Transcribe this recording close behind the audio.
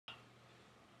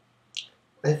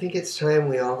I think it's time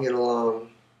we all get along.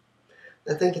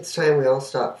 I think it's time we all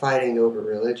stop fighting over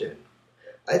religion.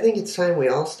 I think it's time we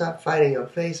all stop fighting on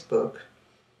Facebook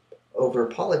over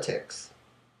politics.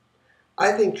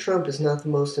 I think Trump is not the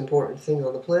most important thing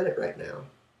on the planet right now.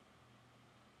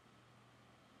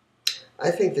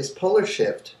 I think this polar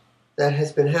shift that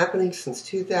has been happening since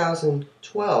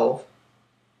 2012,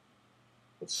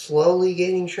 slowly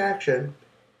gaining traction,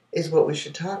 is what we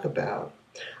should talk about.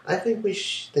 I think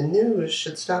the news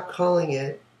should stop calling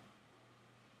it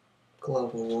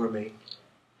global warming,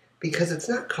 because it's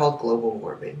not called global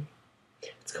warming.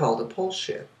 It's called a pole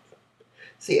shift.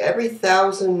 See, every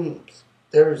thousand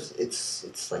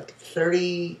it's like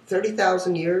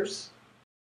 30,000 years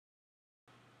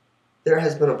there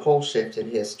has been a pole shift in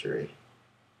history.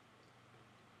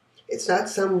 It's not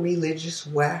some religious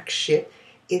whack shit.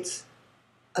 It's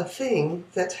a thing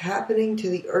that's happening to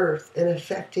the earth and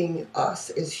affecting us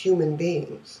as human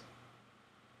beings.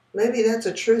 Maybe that's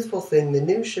a truthful thing the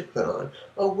news should put on.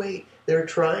 Oh wait, they're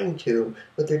trying to,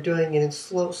 but they're doing it in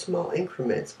slow, small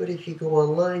increments. But if you go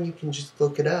online, you can just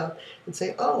look it up and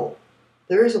say, oh,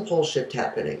 there is a pole shift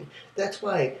happening. That's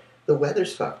why the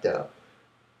weather's fucked up.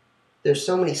 There's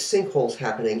so many sinkholes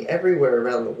happening everywhere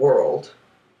around the world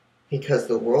because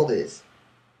the world is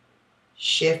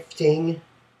shifting.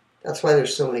 That's why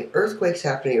there's so many earthquakes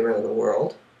happening around the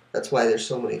world. That's why there's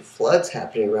so many floods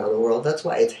happening around the world. That's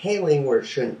why it's hailing where it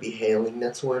shouldn't be hailing.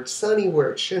 That's where it's sunny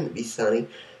where it shouldn't be sunny.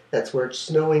 That's where it's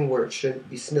snowing where it shouldn't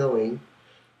be snowing.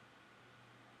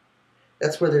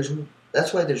 That's why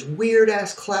there's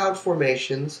weird-ass cloud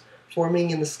formations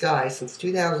forming in the sky since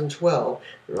 2012.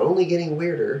 They're only getting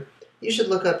weirder. You should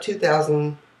look up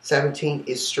 2017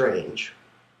 is strange.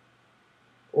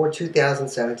 Or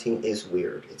 2017 is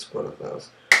weird. It's one of those.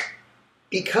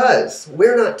 Because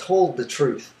we're not told the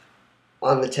truth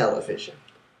on the television.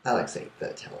 I like saying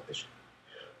the television.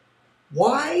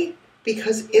 Why?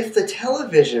 Because if the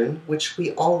television, which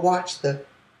we all watch the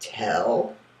television,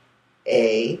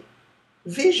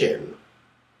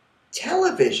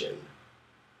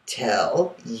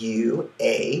 tell you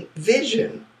a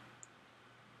vision.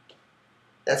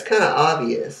 That's kind of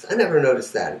obvious. I never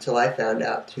noticed that until I found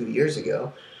out 2 years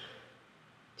ago.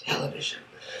 Television.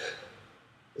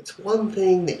 It's one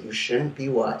thing that you shouldn't be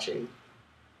watching.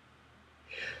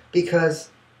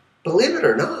 Because, believe it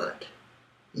or not,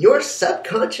 your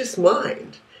subconscious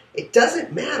mind, it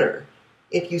doesn't matter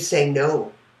if you say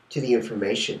no to the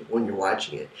information when you're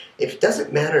watching it. It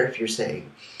doesn't matter if you're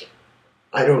saying,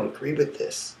 I don't agree with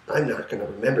this. I'm not going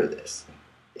to remember this.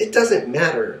 It doesn't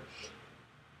matter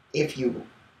if you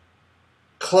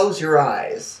close your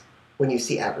eyes when you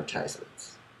see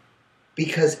advertisements.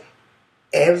 Because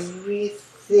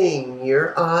everything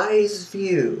your eyes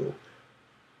view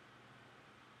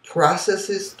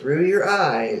processes through your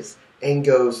eyes and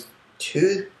goes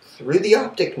through the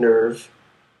optic nerve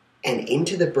and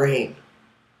into the brain.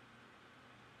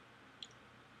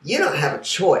 You don't have a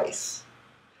choice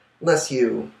unless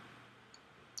you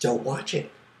don't watch it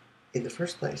in the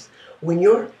first place. When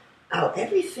you're out,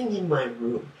 everything in my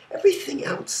room, everything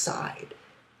outside,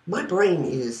 my brain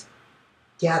is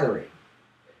gathering.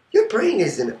 Your brain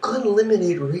is an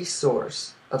unlimited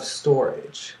resource of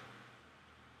storage.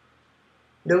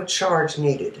 No charge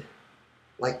needed,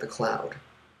 like the cloud.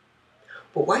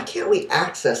 But why can't we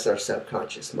access our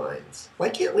subconscious minds? Why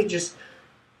can't we just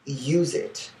use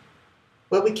it?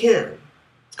 Well, we can.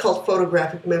 It's called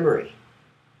photographic memory.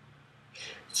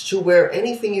 It's to where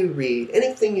anything you read,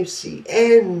 anything you see,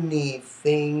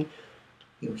 anything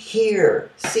you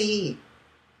hear, see,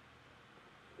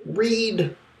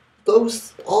 read,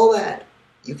 all that,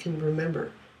 you can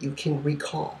remember, you can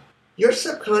recall. Your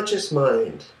subconscious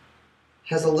mind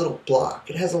has a little block.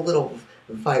 It has a little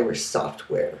virus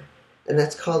software, and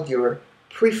that's called your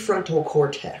prefrontal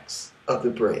cortex of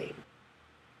the brain.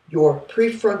 Your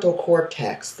prefrontal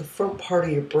cortex, the front part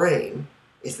of your brain,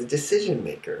 is the decision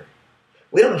maker.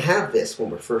 We don't have this when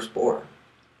we're first born.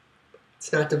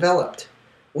 It's not developed.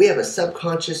 We have a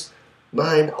subconscious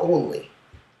mind only.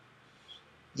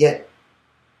 Yet,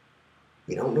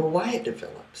 we don't know why it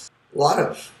develops. A lot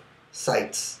of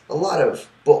sites, a lot of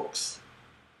books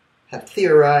have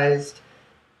theorized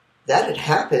that it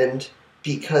happened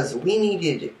because we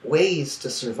needed ways to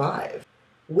survive.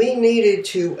 We needed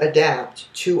to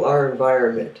adapt to our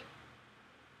environment.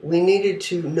 We needed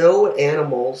to know what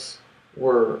animals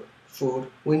were food.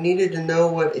 We needed to know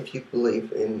what, if you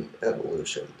believe in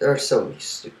evolution. There are so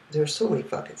many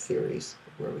fucking theories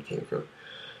of where we came from.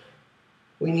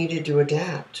 We needed to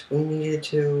adapt.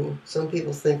 Some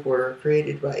people think we're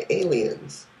created by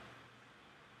aliens.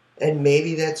 And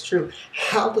maybe that's true.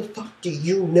 How the fuck do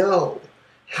you know?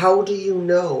 How do you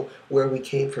know where we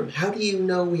came from? How do you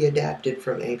know we adapted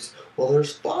from apes? Well,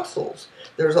 there's fossils.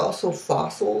 There's also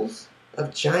fossils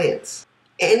of giants.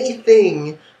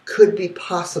 Anything could be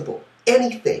possible.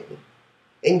 Anything.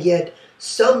 And yet,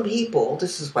 some people,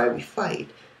 this is why we fight,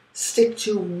 stick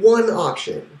to one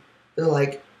option. They're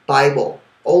like, Bible,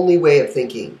 only way of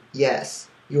thinking. Yes,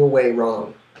 your way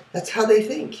wrong. That's how they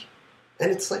think.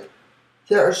 And it's like,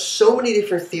 there are so many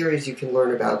different theories you can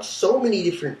learn about, so many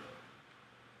different.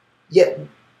 Yet,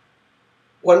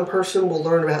 one person will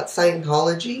learn about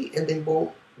Scientology and they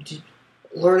won't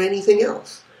learn anything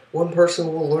else. One person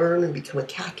will learn and become a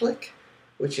Catholic,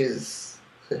 which is.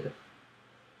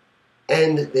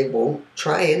 And they won't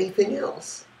try anything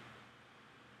else.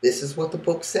 This is what the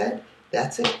book said.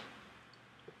 That's it.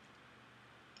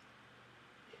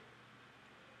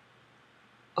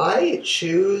 I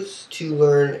choose to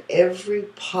learn every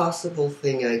possible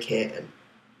thing I can,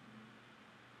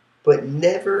 but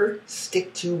never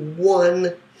stick to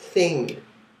one thing.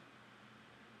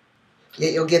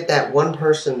 Yet you'll get that one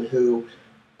person who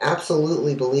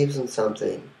absolutely believes in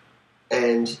something,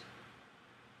 and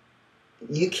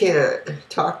you can't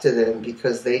talk to them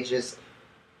because they just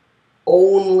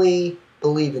only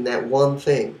believe in that one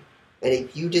thing. And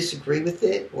if you disagree with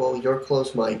it, well, you're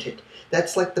closed-minded.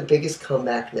 That's like the biggest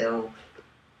comeback now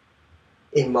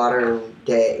in modern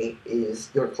day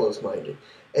is you're closed-minded.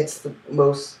 It's the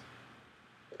most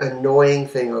annoying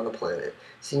thing on the planet.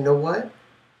 So you know what?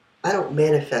 I don't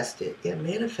manifest it. Yeah,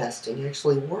 manifesting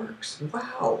actually works.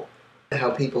 Wow. How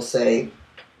people say,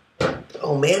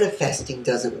 oh, manifesting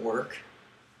doesn't work.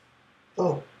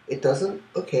 Oh, it doesn't?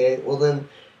 Okay, well then,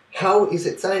 how is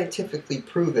it scientifically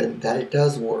proven that it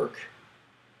does work?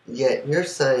 Yet you're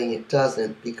saying it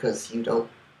doesn't because you don't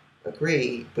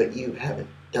agree, but you haven't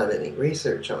done any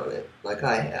research on it, like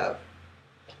I have.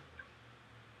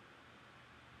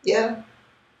 Yeah,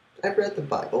 I've read the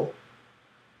Bible,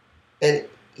 and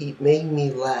it made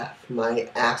me laugh my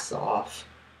ass off.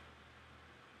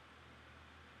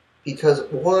 Because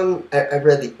one, I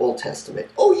read the Old Testament.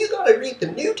 Oh, you gotta read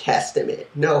the New Testament.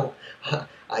 No,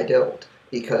 I don't.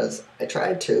 Because I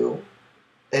tried to,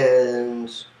 and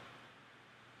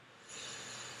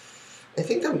I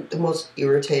think the most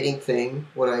irritating thing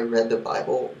when I read the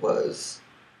Bible was,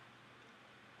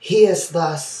 Hies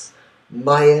thus,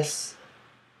 Maius,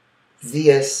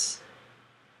 Vius,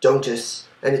 Dontus,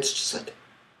 and it's just like,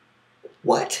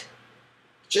 what?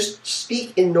 Just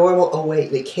speak in normal. Oh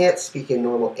wait, they can't speak in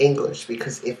normal English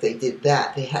because if they did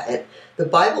that, the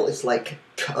Bible is like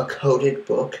a coded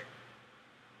book,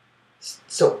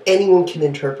 so anyone can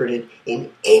interpret it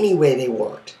in any way they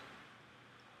want.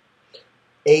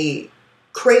 A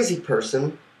crazy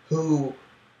person who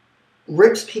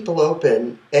rips people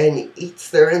open and eats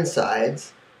their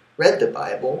insides read the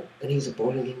Bible, and he's a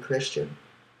born-again Christian,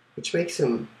 which makes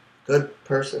him a good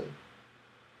person.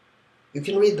 You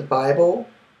can read the Bible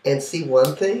and see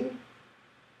one thing,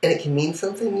 and it can mean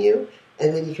something to you,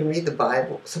 and then you can read the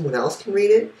Bible, someone else can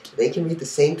read it, they can read the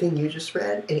same thing you just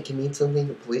read, and it can mean something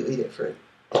completely different.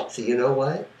 So you know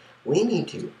what? We need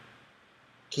to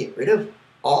get rid of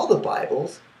all the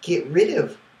Bibles, get rid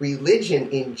of religion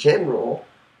in general,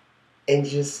 and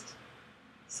just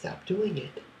stop doing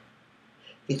it.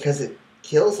 Because it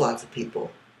kills lots of people.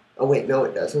 Oh wait, no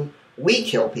it doesn't. We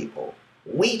kill people.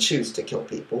 We choose to kill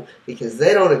people because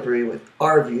they don't agree with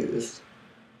our views.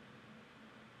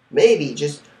 Maybe,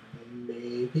 just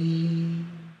maybe,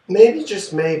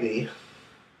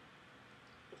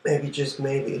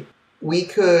 we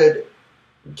could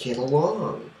get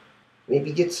along.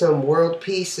 Maybe get some world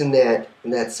peace in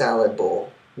that salad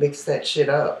bowl. Mix that shit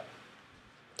up.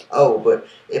 Oh, but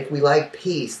if we like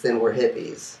peace, then we're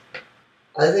hippies.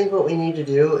 I think what we need to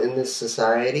do in this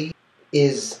society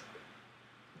is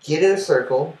get in a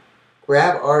circle,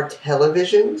 grab our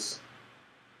televisions,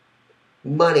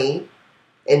 money,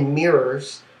 and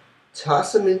mirrors,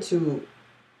 toss them into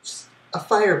a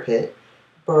fire pit,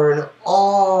 burn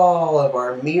all of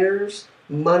our mirrors,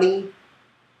 money,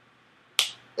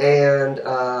 and,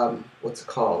 what's it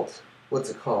called?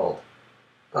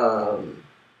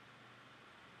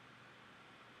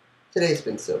 Today's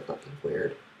been so fucking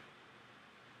weird.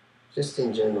 Just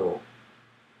in general.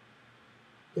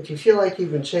 If you feel like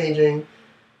you've been changing,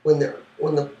 when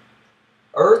the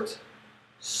earth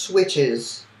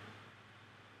switches,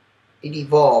 it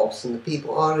evolves, and the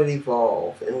people on it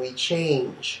evolve, and we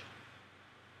change.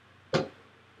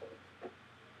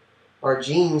 Our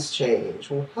genes change.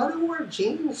 Well, how do our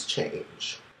genes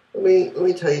change? Let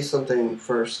me tell you something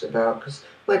first about, because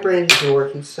my brain has been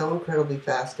working so incredibly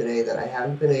fast today that I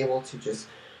haven't been able to just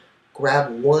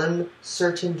grab one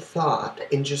certain thought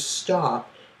and just stop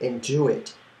and do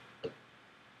it.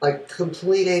 like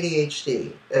complete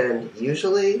ADHD. And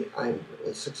usually I'm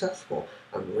really successful.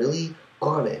 I'm really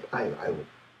on it. I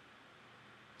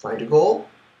find a goal,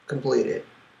 complete it.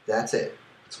 That's it.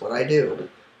 That's what I do.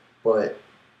 But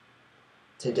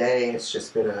today it's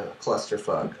just been a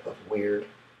clusterfuck of weird.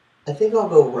 I think I'll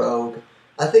go rogue.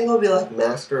 I think I'll be like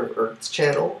Master of Earth's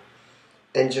channel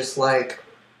and just like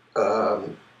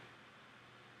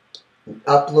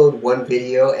upload one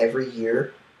video every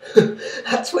year.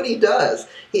 That's what he does.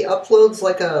 He uploads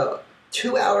like a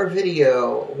 2-hour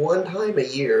video one time a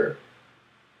year.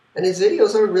 And his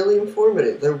videos are really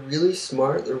informative. They're really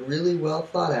smart. They're really well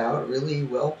thought out, really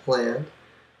well planned.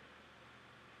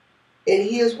 And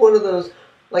he is one of those,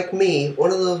 like me,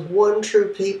 one of those one true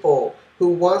people who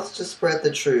wants to spread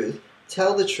the truth,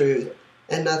 tell the truth,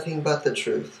 and nothing but the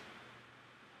truth.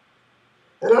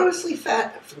 And honestly,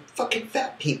 fucking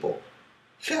fat people.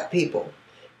 Fat people.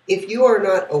 If you are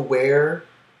not aware,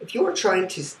 if you are trying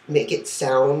to make it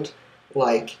sound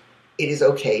like it is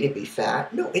okay to be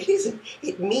fat, no, it isn't.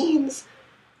 It means...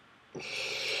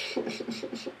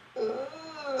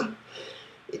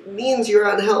 it means you're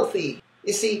unhealthy.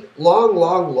 You see, long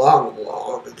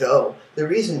ago, the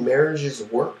reason marriages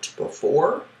worked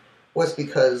before was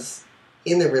because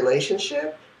in the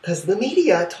relationship, because the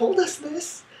media told us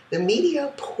this. The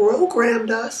media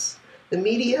programmed us. The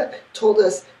media told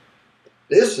us,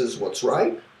 this is what's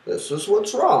right, this is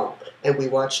what's wrong. And we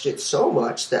watched it so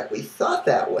much that we thought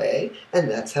that way, and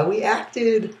that's how we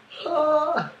acted.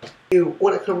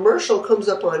 When a commercial comes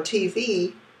up on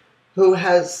TV who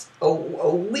has a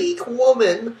weak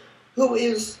woman who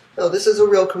is, no, this is a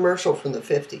real commercial from the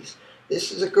 50s.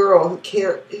 This is a girl who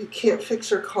can't fix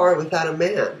her car without a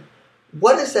man.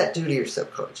 What does that do to your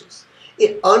subconscious?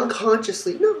 It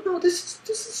unconsciously, no, this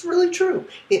is really true.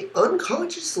 It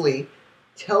unconsciously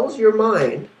tells your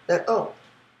mind that, oh,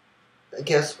 I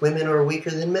guess women are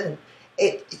weaker than men.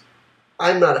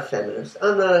 I'm not a feminist.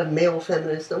 I'm not a male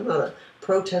feminist. I'm not a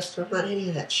protester. I'm not any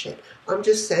of that shit. I'm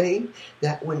just saying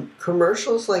that when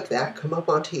commercials like that come up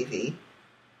on TV,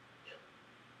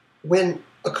 when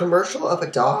a commercial of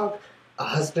a dog, a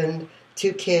husband,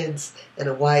 2 kids, and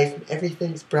a wife, and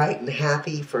everything's bright and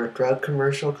happy for a drug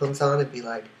commercial comes on and be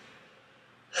like,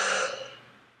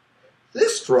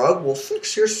 this drug will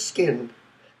fix your skin,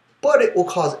 but it will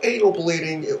cause anal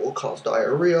bleeding, it will cause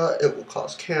diarrhea, it will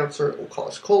cause cancer, it will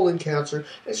cause colon cancer.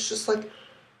 It's just like,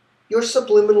 you're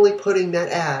subliminally putting that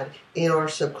ad in our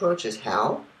subconscious.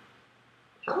 How?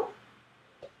 How?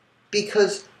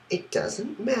 Because it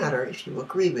doesn't matter if you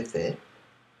agree with it.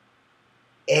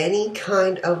 Any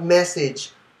kind of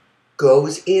message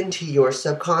goes into your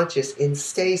subconscious and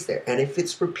stays there. And if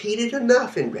it's repeated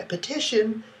enough in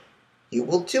repetition, you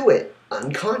will do it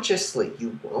unconsciously.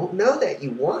 You won't know that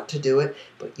you want to do it,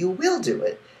 but you will do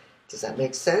it. Does that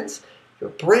make sense?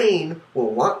 Your brain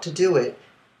will want to do it.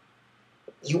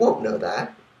 You won't know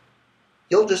that.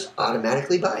 You'll just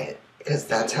automatically buy it, because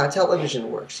that's how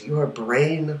television works. You are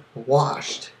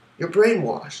brainwashed. You're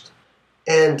brainwashed.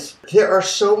 And there are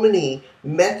so many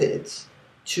methods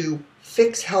to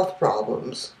fix health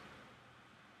problems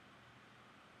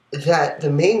that the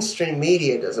mainstream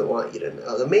media doesn't want you to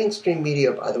know. The mainstream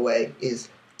media, by the way, is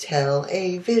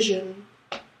television.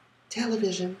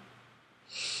 Television.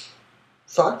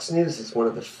 Fox News is one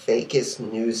of the fakest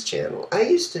news channels.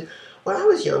 When I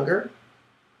was younger,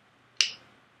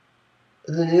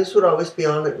 the news would always be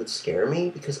on. It would scare me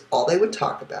because all they would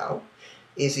talk about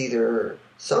is either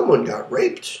someone got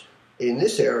raped in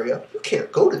this area, you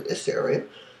can't go to this area.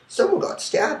 Someone got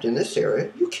stabbed in this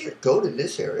area, you can't go to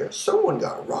this area. Someone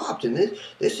got robbed in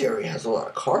this area has a lot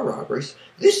of car robberies.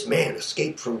 This man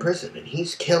escaped from prison and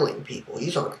he's killing people.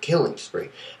 He's on a killing spree.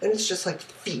 And it's just like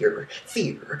fear,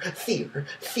 fear, fear,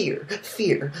 fear,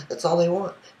 fear. That's all they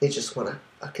want. They just want to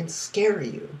fucking scare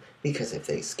you. Because if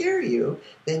they scare you,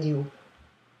 then you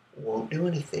won't do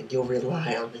anything. You'll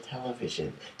rely on the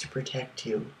television to protect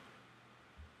you.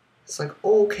 It's like,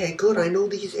 okay, good, I know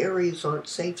these areas aren't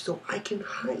safe, so I can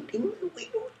hide in my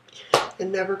window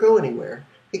and never go anywhere.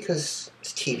 Because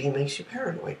TV makes you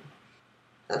paranoid.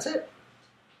 That's it.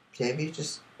 TV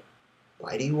just,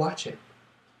 why do you watch it?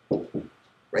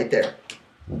 Right there.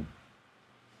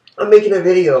 I'm making a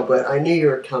video, but I knew you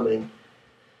were coming.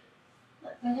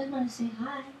 I just want to say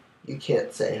hi. You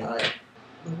can't say hi.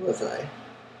 Where was I?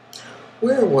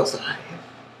 Where was I?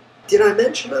 Did I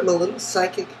mention I'm a little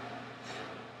psychic?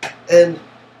 And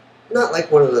not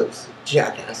like one of those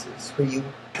jackasses where you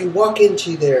walk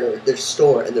into their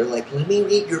store and they're like, let me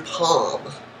read your palm.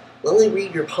 Let me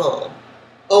read your palm.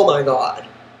 Oh my God,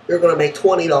 you're going to make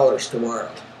 $20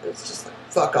 tomorrow. And it's just like,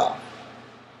 fuck off.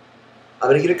 I'm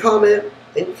going to get a comment.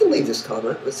 And you can leave this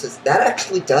comment that says, that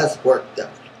actually does work, though.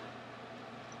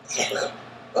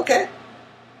 Okay.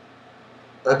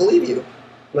 I believe you.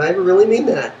 And I really mean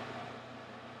that.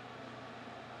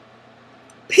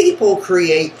 People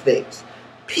create things.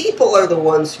 People are the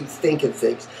ones who think of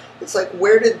things. It's like,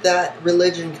 where did that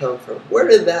religion come from? Where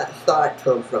did that thought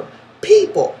come from?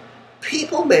 People.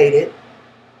 People made it.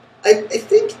 I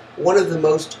think one of the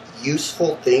most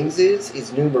useful things is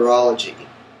numerology.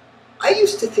 I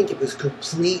used to think it was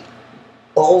complete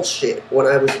bullshit when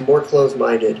I was more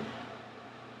closed-minded.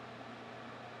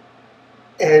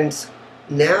 And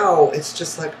now it's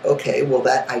just like, okay, well,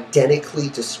 that identically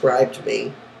described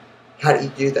me. How do you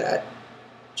do that?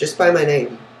 Just by my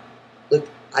name. Like,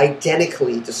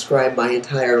 identically describe my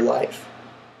entire life.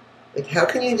 Like, how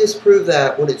can you disprove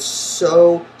that when it's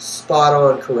so spot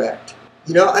on correct?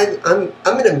 You know, I'm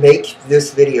going to make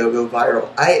this video go viral.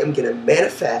 I am going to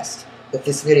manifest that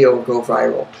this video will go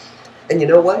viral. And you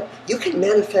know what? You can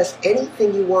manifest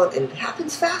anything you want, and it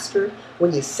happens faster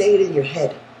when you say it in your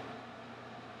head.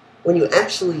 When you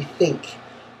actually think.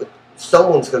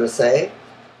 Someone's going to say,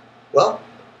 well,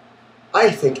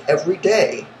 I think every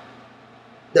day.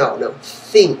 No,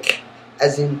 think.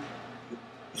 As in,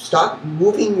 stop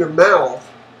moving your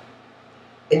mouth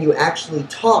and you actually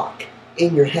talk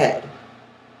in your head.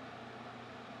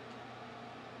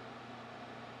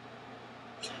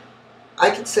 I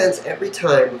can sense every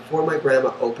time before my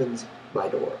grandma opens my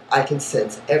door. I can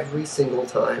sense every single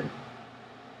time.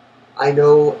 I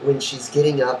know when she's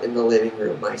getting up in the living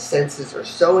room. My senses are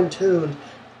so in tune.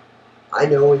 I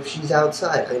know if she's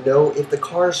outside. I know if the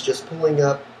car's just pulling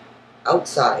up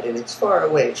outside and it's far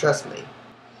away. Trust me.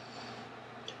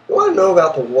 You want to know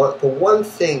about the one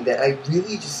thing that I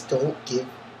really just don't give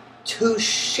 2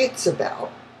 shits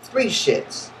about, 3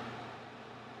 shits,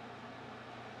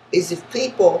 is if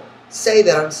people say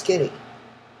that I'm skinny.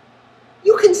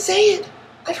 You can say it.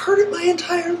 I've heard it my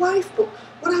entire life, but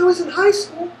when I was in high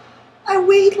school, I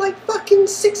weighed like fucking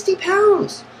 60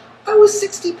 pounds. I was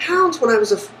 60 pounds when I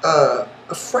was a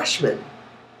freshman.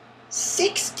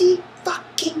 60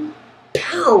 fucking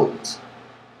pounds.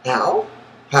 How?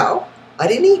 I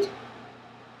didn't eat.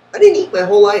 I didn't eat my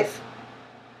whole life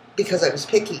because I was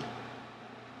picky.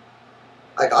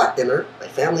 I got dinner. My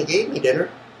family gave me dinner.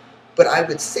 But I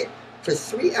would sit for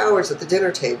 3 hours at the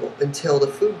dinner table until the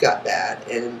food got bad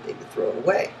and they would throw it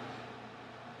away.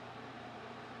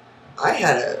 I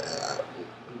had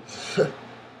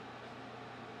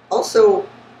also,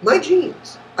 my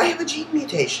genes. I have a gene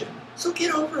mutation. So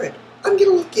get over it. I'm going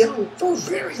to look young for a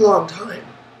very long time.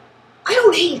 I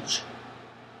don't age.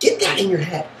 Get that in your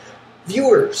head.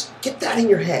 Viewers, get that in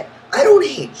your head. I don't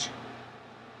age.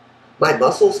 My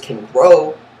muscles can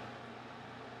grow,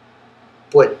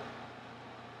 but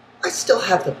I still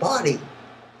have the body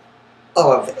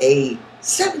of a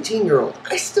 17-year-old.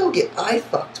 I still get eye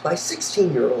fucked by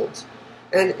 16-year-olds.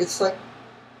 And it's like,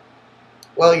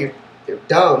 well, you're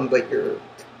dumb, but you're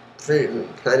pretty,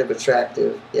 kind of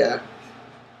attractive. Yeah.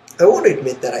 I won't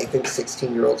admit that I think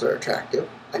 16-year-olds are attractive.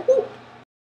 I won't.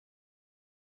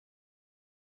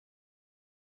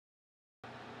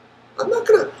 I'm not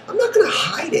gonna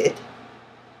hide it.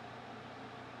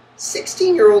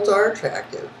 16-year-olds are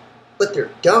attractive, but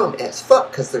they're dumb as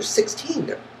fuck because they're 16.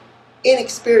 They're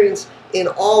inexperienced in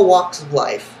all walks of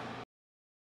life.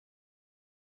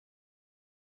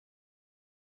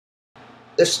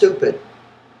 They're stupid.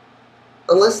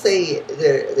 Unless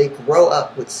they grow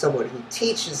up with someone who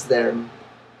teaches them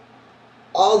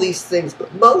all these things.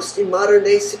 But most in modern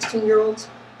day 16-year-olds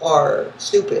are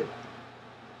stupid.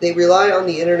 They rely on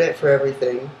the internet for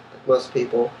everything, like most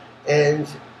people, and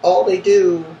all they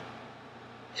do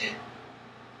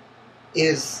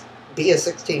is be a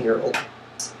 16-year-old.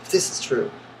 This is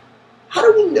true. How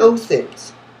do we know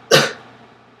things?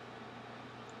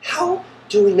 How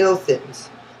do we know things?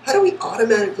 How do we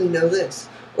automatically know this,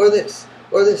 or this,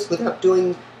 or this, without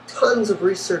doing tons of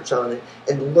research on it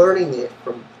and learning it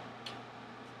from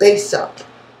base up?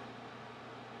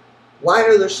 Why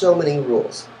are there so many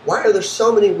rules? Why are there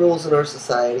so many rules in our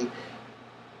society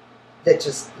that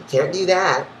just, you can't do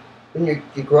that? When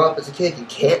you grow up as a kid, you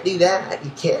can't do that, you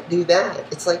can't do that.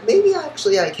 It's like, maybe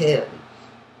actually I can.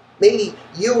 Maybe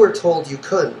you were told you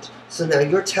couldn't, so now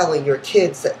you're telling your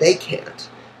kids that they can't,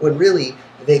 when really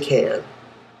they can.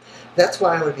 That's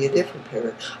why I would be a different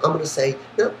parent. I'm going to say,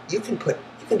 no, you can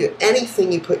do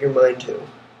anything you put your mind to.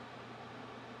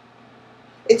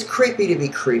 It's creepy to be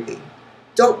creepy.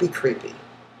 Don't be creepy.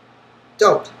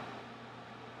 Don't.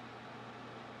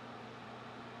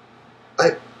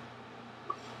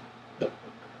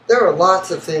 There are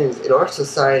lots of things in our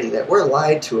society that we're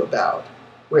lied to about.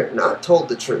 We're not told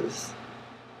the truth.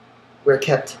 We're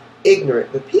kept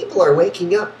ignorant, but people are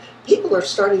waking up. People are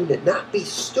starting to not be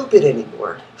stupid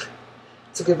anymore.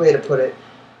 It's a good way to put it.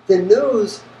 The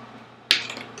news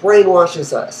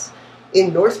brainwashes us.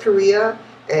 In North Korea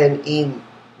and in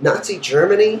Nazi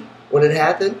Germany, when it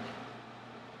happened,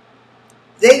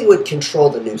 they would control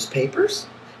the newspapers.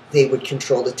 They would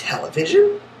control the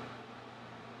television.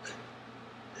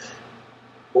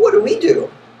 What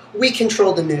do? We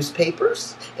control the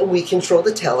newspapers and we control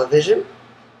the television.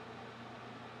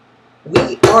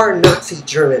 We are Nazi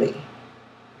Germany.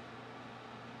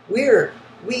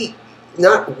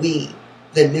 Not we,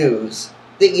 the news.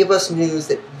 They give us news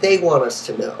that they want us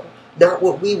to know, not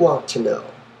what we want to know.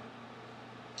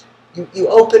 You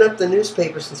open up the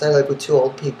newspaper, since I live with two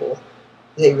old people.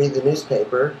 They read the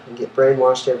newspaper and get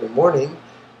brainwashed every morning.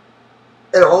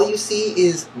 And all you see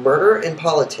is murder and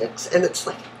politics. And it's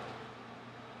like,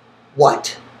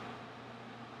 what?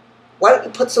 Why don't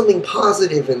you put something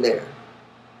positive in there?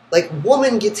 Like,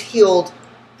 woman gets healed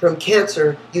from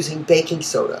cancer using baking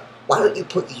soda. Why don't you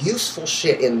put useful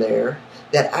shit in there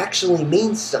that actually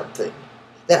means something,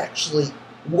 that actually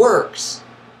works?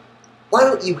 Why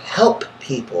don't you help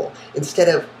people instead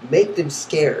of make them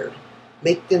scared,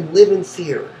 make them live in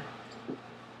fear?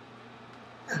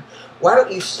 Why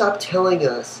don't you stop telling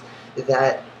us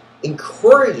that,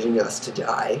 encouraging us to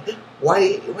die?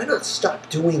 Why not stop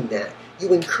doing that?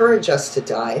 You encourage us to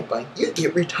die by, you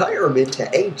get retirement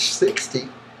at age 60.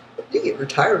 You get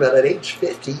retirement at age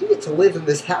 50. You get to live in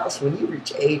this house when you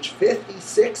reach age 50,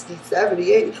 60,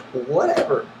 70, 80,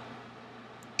 whatever.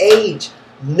 Age,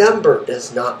 number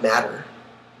does not matter.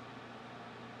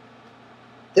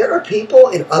 There are people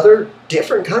in other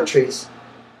different countries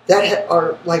that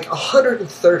are like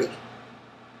 130.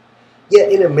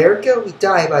 Yet in America, we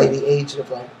die by the age of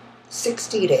like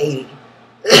 60 to 80.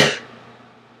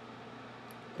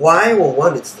 Why? Well,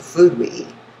 one, it's the food we eat.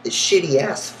 The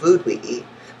shitty-ass food we eat.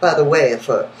 By the way, if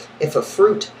a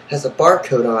fruit has a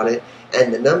barcode on it,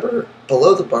 and the number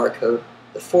below the barcode,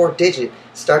 the 4-digit,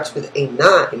 starts with a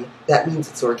 9, that means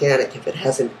it's organic. If it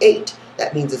has an 8,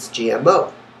 that means it's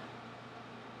GMO.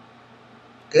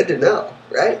 Good to know,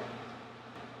 right?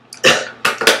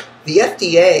 The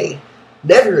FDA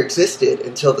never existed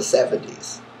until the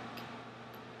 70s.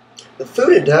 The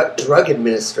Food and Drug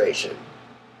Administration,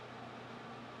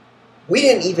 we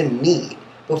didn't even need.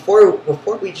 Before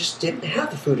we just didn't have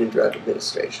the Food and Drug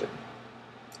Administration.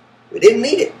 We didn't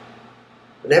need it.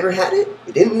 We never had it.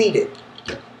 We didn't need it.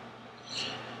 Then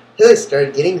they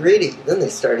started getting greedy. Then they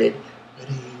started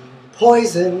putting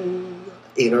poison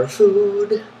in our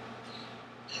food.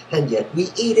 And yet we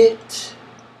eat it.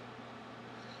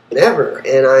 Never,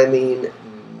 and I mean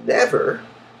never,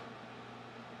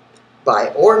 buy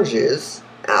oranges,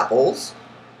 apples,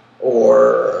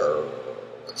 or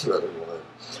what's another one?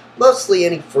 Mostly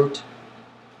any fruit.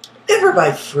 Never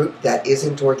buy fruit that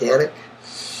isn't organic,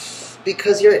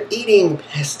 because you're eating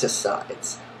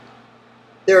pesticides.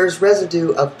 There's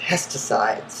residue of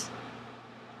pesticides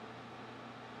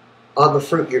on the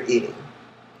fruit you're eating.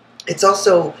 It's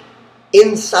also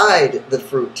inside the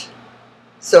fruit.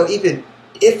 So even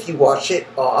if you wash it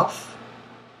off,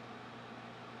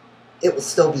 it will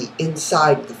still be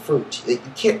inside the fruit. You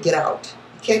can't get out.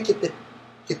 You can't get the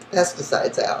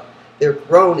pesticides out. They're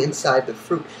grown inside the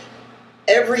fruit.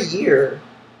 Every year,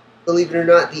 believe it or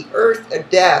not, the earth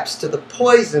adapts to the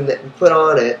poison that we put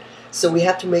on it, so we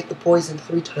have to make the poison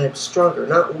 3 times stronger.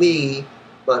 Not we,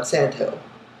 Monsanto.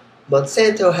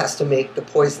 Monsanto has to make the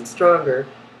poison stronger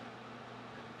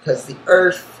because the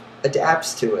earth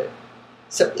adapts to it.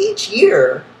 So each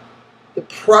year, the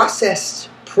processed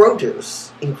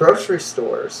produce in grocery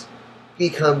stores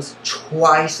becomes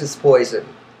twice as poison.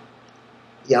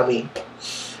 Yummy.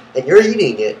 And you're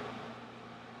eating it.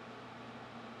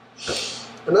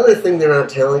 Another thing they're not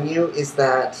telling you is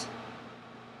that,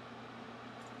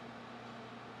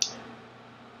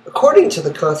 according to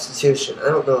the Constitution, I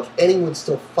don't know if anyone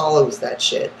still follows that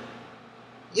shit,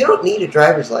 you don't need a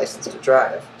driver's license to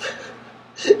drive.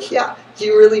 Yeah,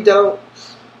 you really don't.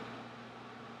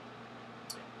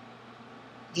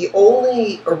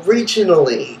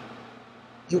 Originally,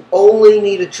 you only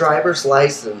need a driver's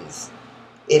license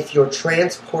if you're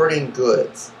transporting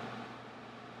goods,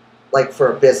 like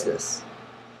for a business.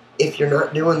 If you're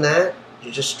not doing that,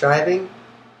 you're just driving,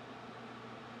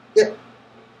 yep,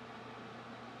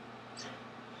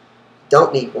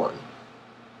 don't need one.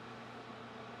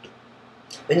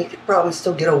 And you could probably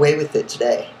still get away with it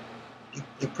today.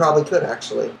 You probably could,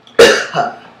 actually.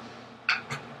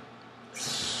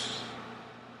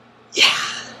 Yeah.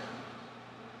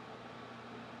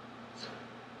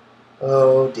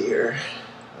 Oh dear.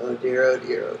 Oh dear, oh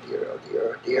dear, oh dear, oh dear,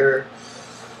 oh dear.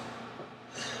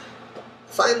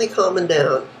 finally calming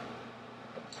down.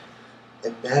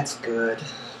 And that's good.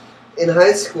 In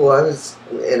high school,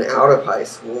 and out of high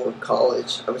school and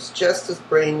college, I was just as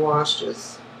brainwashed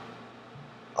as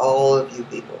all of you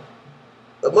people.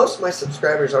 But most of my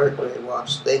subscribers aren't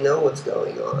brainwashed. They know what's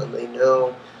going on. They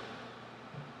know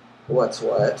what's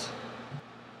what.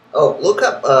 Oh, look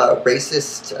up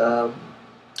racist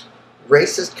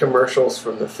commercials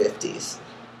from the 50s.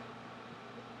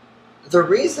 The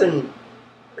reason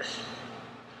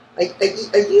I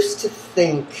used to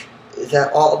think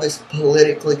that all this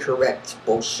politically correct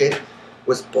bullshit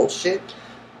was bullshit.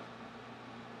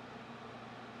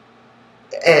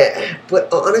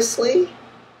 But honestly,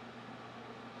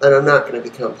 and I'm not going to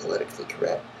become politically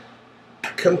correct,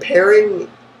 comparing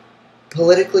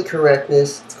politically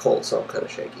correctness, it's cold so I'm kind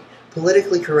of shaky.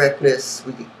 Politically correctness,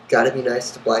 we gotta be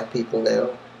nice to black people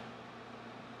now,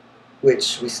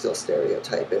 which we still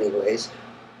stereotype anyways.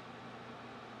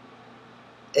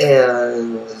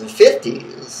 And the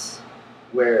 50s,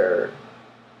 where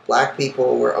black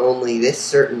people were only this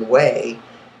certain way,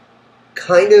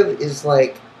 kind of is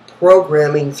like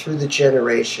programming through the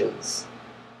generations.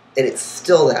 And it's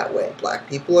still that way. Black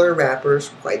people are rappers,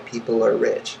 white people are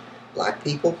rich. Black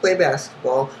people play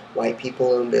basketball, white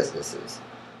people own businesses.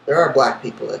 There are black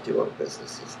people that do own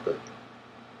businesses, but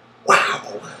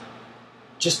wow.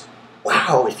 Just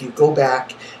wow, if you go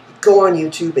back, you go on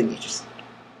YouTube and you just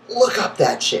look up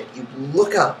that shit. You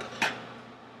look up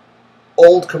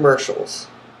old commercials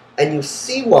and you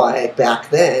see why back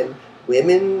then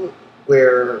women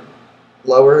were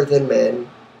lower than men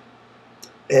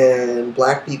and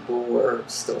black people were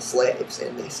still slaves,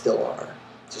 and they still are.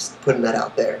 Just putting that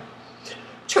out there.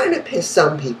 Trying to piss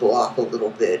some people off a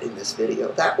little bit in this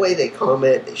video. That way they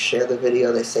comment, they share the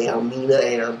video, they say how mean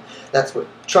I am. That's what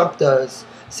Trump does.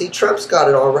 See, Trump's got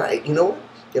it all right. You know what?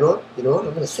 You know what? You know what? I'm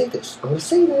going to say this. I'm going to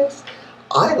say this.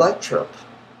 I like Trump.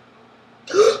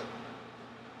 Did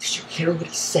you hear what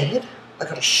he said? I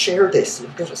got to share this, and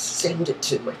I've got to send it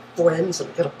to my friends, and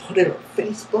I've got to put it on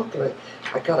Facebook, and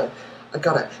I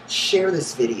gotta share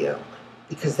this video,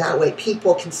 because that way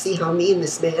people can see how mean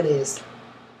this man is.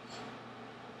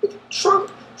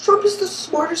 Trump is the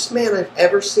smartest man I've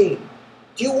ever seen.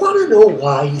 Do you want to know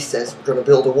why he says we're going to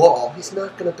build a wall? He's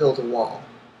not going to build a wall.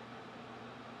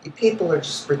 You people are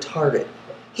just retarded.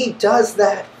 He does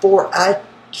that for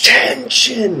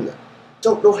attention.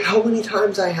 Don't know how many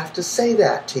times I have to say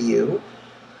that to you.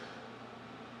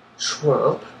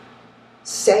 Trump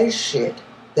says shit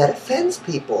that offends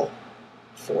people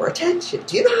for attention.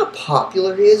 Do you know how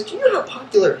popular he is? Do you know how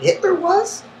popular Hitler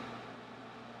was?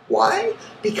 Why?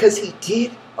 Because he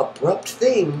did abrupt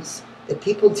things that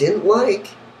people didn't like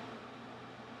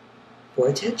for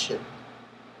attention.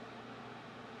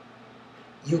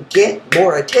 You get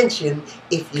more attention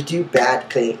if you do bad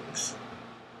things.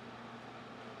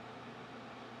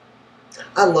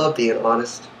 I love being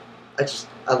honest.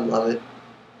 I love it.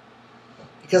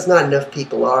 Because not enough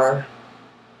people are.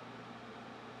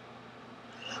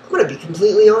 I'm going to be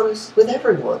completely honest with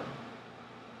everyone.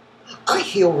 I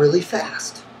heal really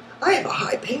fast. I have a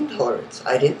high pain tolerance.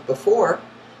 I didn't before.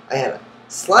 I had a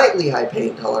slightly high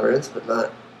pain tolerance, but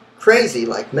not crazy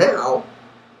like now.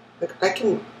 Like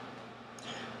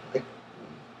if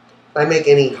I make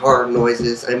any hard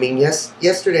noises, I mean,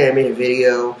 yesterday I made a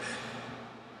video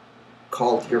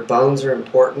called "Your Bones Are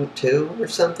Important Too" or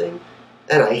something,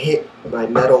 and I hit my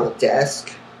metal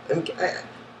desk.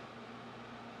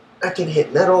 I can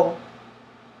hit metal.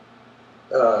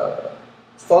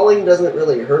 Falling doesn't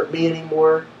really hurt me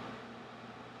anymore.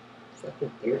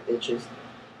 Fucking ear itches.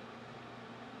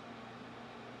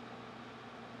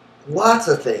 Lots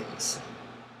of things.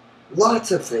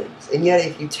 Lots of things. And yet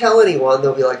if you tell anyone,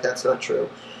 they'll be like, that's not true.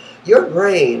 Your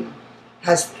brain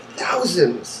has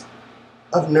thousands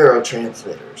of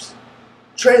neurotransmitters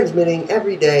transmitting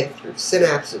every day through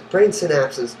synapses, brain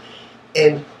synapses.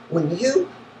 And when you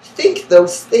think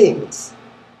those things,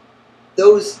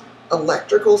 those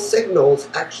electrical signals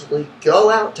actually go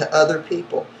out to other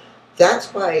people.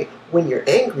 That's why when you're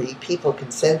angry, people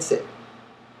can sense it.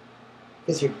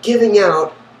 Because you're giving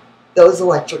out those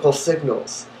electrical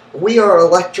signals. We are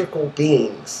electrical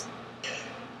beings.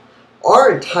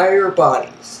 Our entire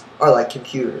bodies are like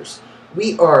computers.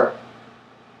 We are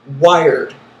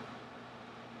wired.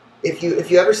 If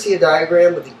you ever see a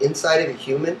diagram of the inside of a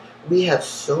human, we have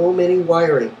so many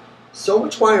wiring. So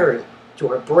much wiring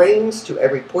to our brains, to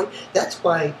every point. That's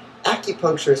why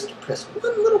acupuncturists can press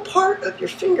one little part of your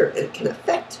finger and it can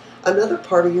affect another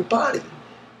part of your body.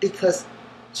 Because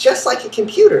just like a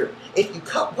computer, if you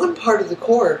cut one part of the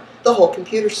cord, the whole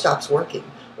computer stops working,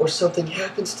 or something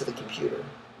happens to the computer.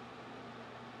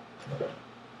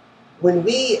 when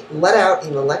we let out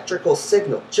an electrical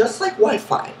signal, just like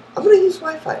Wi-Fi, I'm going to use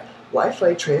Wi-Fi.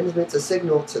 Wi-Fi transmits a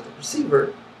signal to the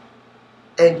receiver,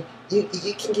 and you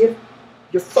can give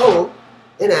your phone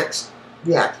and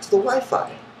react to the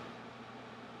Wi-Fi.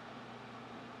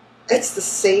 It's the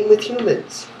same with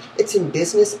humans. It's in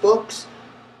business books.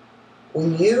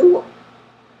 When you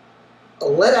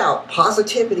let out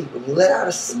positivity, when you let out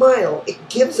a smile, it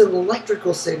gives an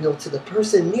electrical signal to the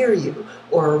person near you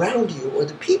or around you or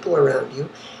the people around you,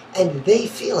 and they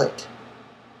feel it.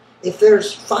 If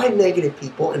there's 5 negative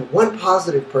people and 1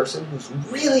 positive person who's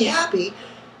really happy,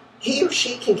 he or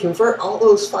she can convert all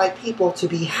those 5 people to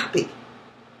be happy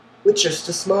with just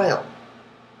a smile.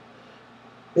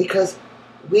 Because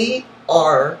we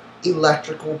are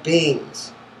electrical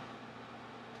beings.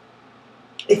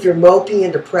 If you're mopey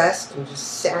and depressed and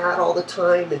just sad all the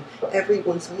time and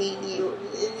everyone's mean to you,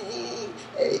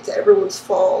 it's everyone's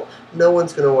fault, no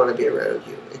one's going to want to be around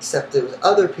you, except there's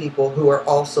other people who are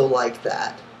also like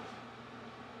that.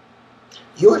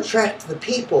 You attract the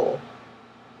people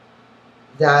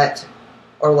that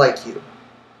are like you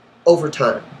over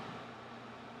time.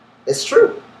 It's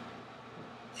true.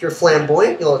 If you're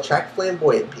flamboyant, you'll attract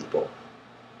flamboyant people.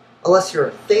 Unless you're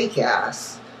a fake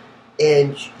ass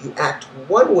and you act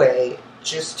one way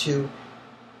just to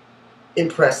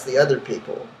impress the other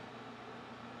people.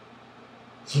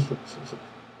 See,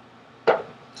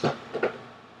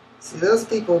 those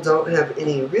people don't have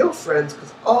any real friends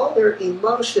because all their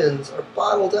emotions are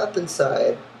bottled up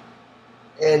inside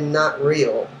and not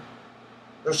real.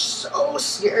 They're so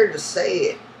scared to say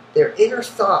it. Their inner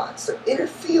thoughts, their inner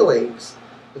feelings,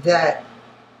 that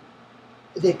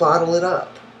they bottle it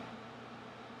up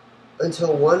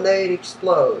until one day it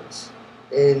explodes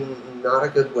in not a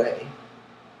good way.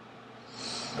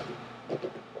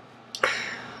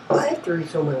 I have to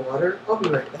refill my water. I'll be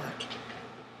right back.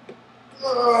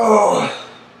 Oh.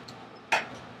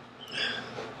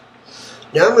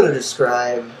 Now I'm going to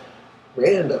describe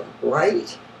random,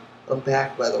 right? I'm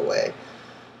back, by the way.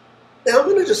 Now I'm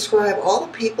going to describe all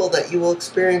the people that you will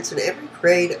experience in every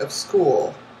grade of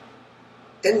school.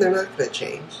 And they're not going to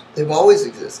change. They've always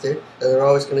existed, and they're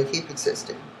always going to keep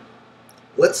existing.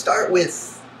 Let's start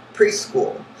with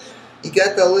preschool. You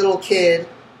got the little kid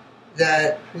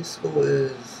that preschool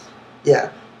is...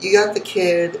 Yeah, you got the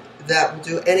kid that will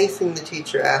do anything the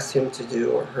teacher asks him to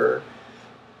do, or her.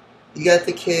 You got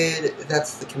the kid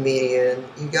that's the comedian.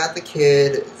 You got the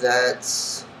kid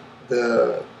that's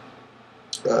the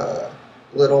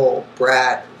little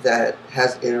brat that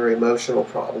has inner emotional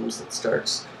problems that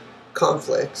starts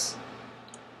conflicts.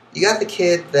 You got the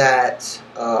kid that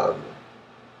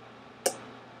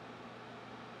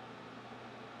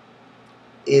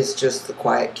is just the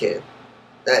quiet kid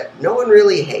that no one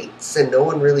really hates and no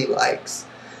one really likes.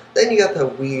 Then you got the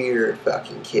weird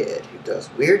fucking kid who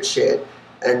does weird shit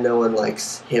and no one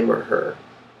likes him or her.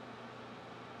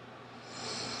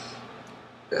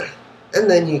 And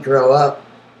then you grow up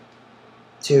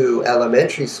to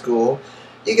elementary school.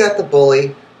 You got the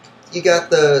bully. You got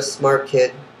the smart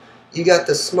kid. You got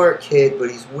the smart kid, but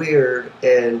he's weird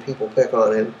and people pick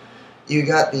on him. You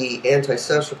got the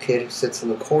antisocial kid who sits in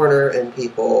the corner and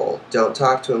people don't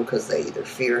talk to him because they either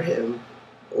fear him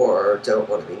or don't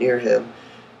want to be near him.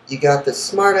 You got the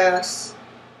smartass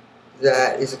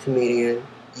that is a comedian.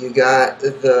 You got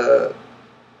the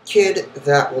kid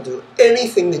that will do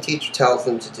anything the teacher tells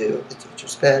them to do, the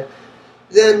teacher's pet.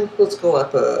 Then let's go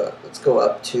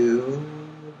up to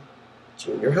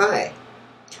junior high.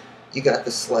 You got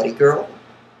the slutty girl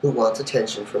who wants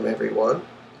attention from everyone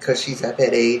because she's at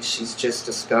that age, she's just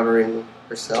discovering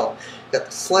herself. You got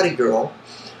the slutty girl.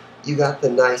 You got the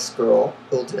nice girl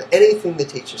who will do anything the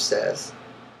teacher says.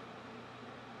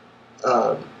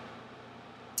 Or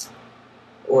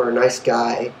a nice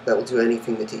guy that will do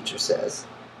anything the teacher says.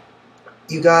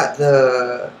 You got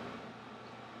the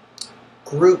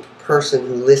group person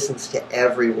who listens to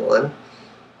everyone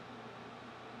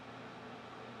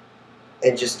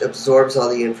and just absorbs all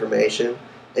the information.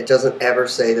 It doesn't ever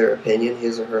say their opinion,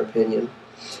 his or her opinion.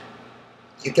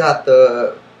 You got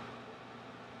the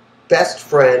best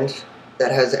friend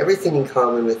that has everything in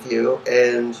common with you,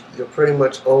 and you're pretty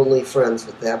much only friends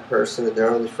with that person, and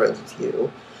they're only friends with you.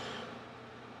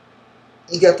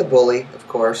 You got the bully, of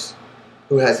course,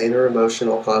 who has inner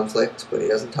emotional conflict, but he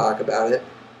doesn't talk about it.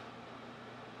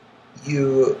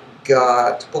 You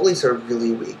got... Bullies are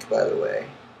really weak, by the way.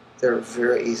 They're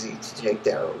very easy to take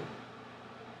down.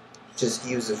 Just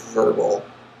use a verbal.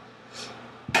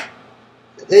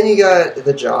 Then you got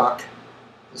the jock.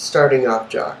 The starting off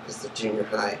jock is the junior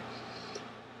high.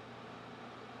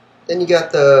 Then you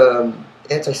got the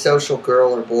antisocial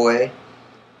girl or boy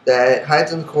that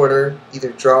hides in the corner,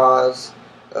 either draws,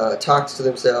 talks to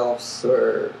themselves,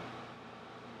 or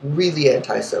really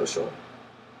antisocial.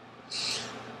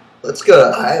 Let's go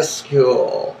to high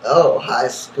school. Oh, high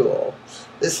school.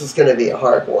 This is going to be a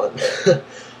hard one.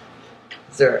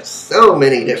 There are so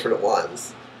many different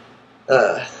ones.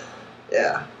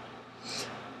 Yeah.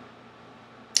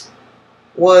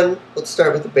 One, let's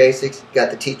start with the basics. You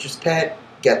got the teacher's pet,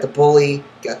 you got the bully, you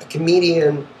got the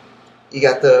comedian, you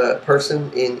got the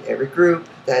person in every group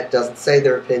that doesn't say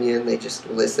their opinion, they just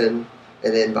listen,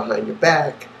 and then behind your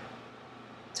back,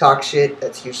 talk shit.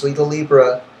 That's usually the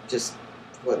Libra. Just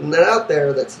putting that out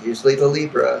there, that's usually the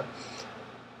Libra.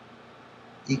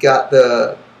 You got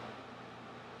the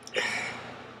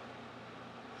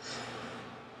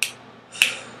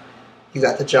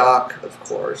jock, of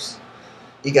course.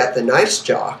 You got the nice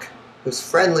jock, who's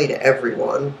friendly to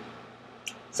everyone.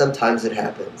 Sometimes it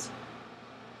happens.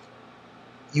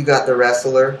 You got the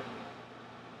wrestler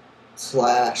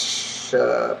slash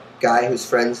guy who's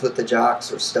friends with the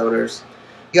jocks or stoners.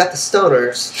 You got the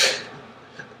stoners.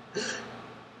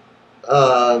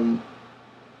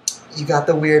 You got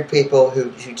the weird people who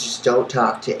just don't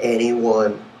talk to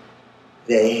anyone.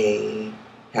 They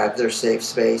have their safe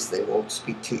space. They won't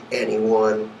speak to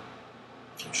anyone.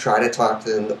 If you try to talk to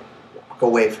them, they'll walk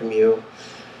away from you.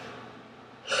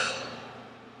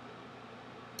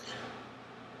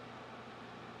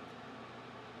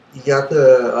 You got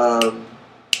the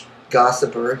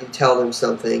gossiper. You tell them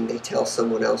something, they tell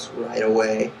someone else right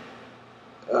away.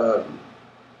 A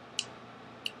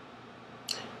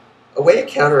way to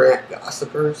counteract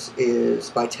gossipers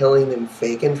is by telling them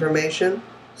fake information,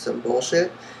 some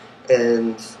bullshit,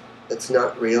 and it's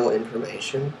not real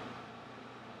information.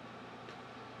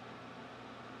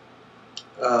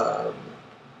 Blah,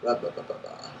 blah, blah, blah,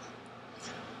 blah.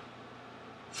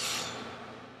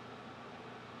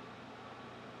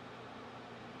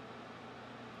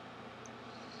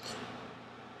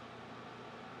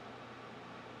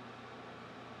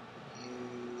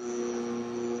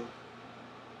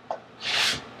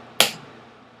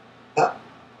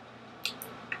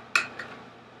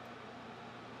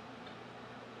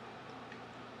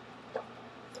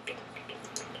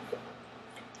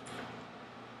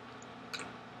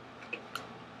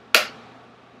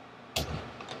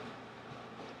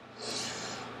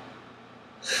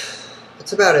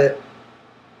 That's about it.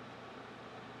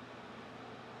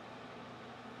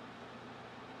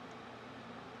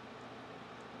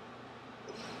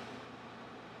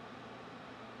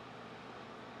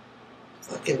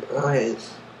 Fucking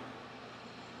eyes.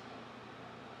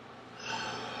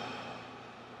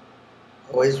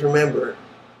 Always remember,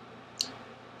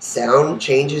 sound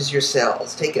changes your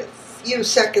cells. Take a few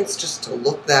seconds just to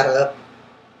look that up,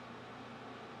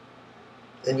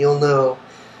 and you'll know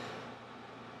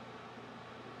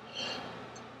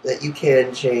that you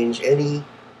can change any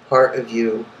part of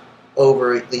you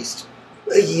over at least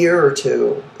a year or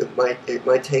two. It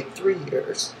might take 3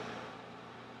 years.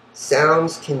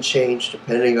 Sounds can change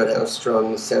depending on how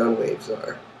strong the sound waves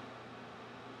are.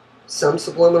 Some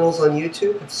subliminals on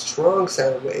YouTube have strong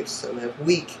sound waves, some have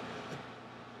weak.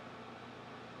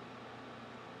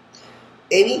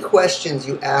 Any questions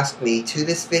you ask me to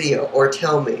this video or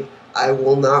tell me, I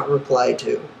will not reply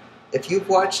to. If you've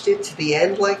watched it to the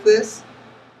end like this,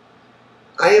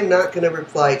 I am not going to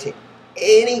reply to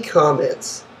any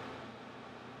comments.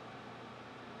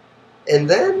 And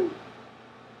then,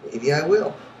 maybe I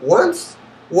will. Once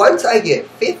I get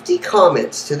 50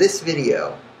 comments to this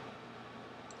video,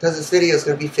 because this video is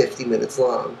going to be 50 minutes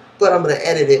long, but I'm going to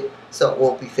edit it so it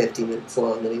won't be 50 minutes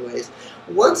long anyways.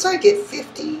 Once I get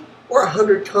 50 or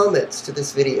 100 comments to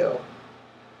this video,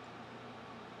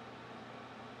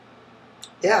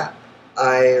 yeah,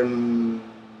 I am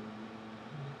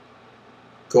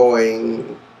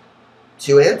going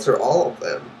to answer all of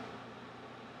them.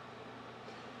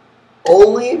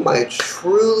 Only my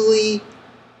truly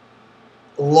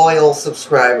loyal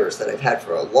subscribers that I've had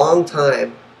for a long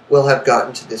time will have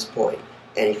gotten to this point.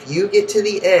 And if you get to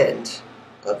the end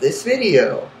of this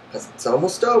video, because it's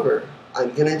almost over,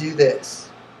 I'm going to do this.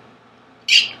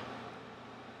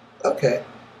 Okay.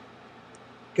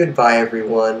 Goodbye,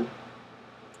 everyone.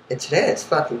 And today it's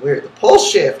fucking weird. The pole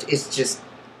shift is just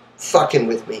fucking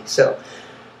with me. So,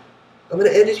 I'm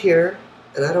going to end it here,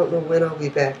 and I don't know when I'll be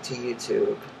back to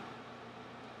YouTube.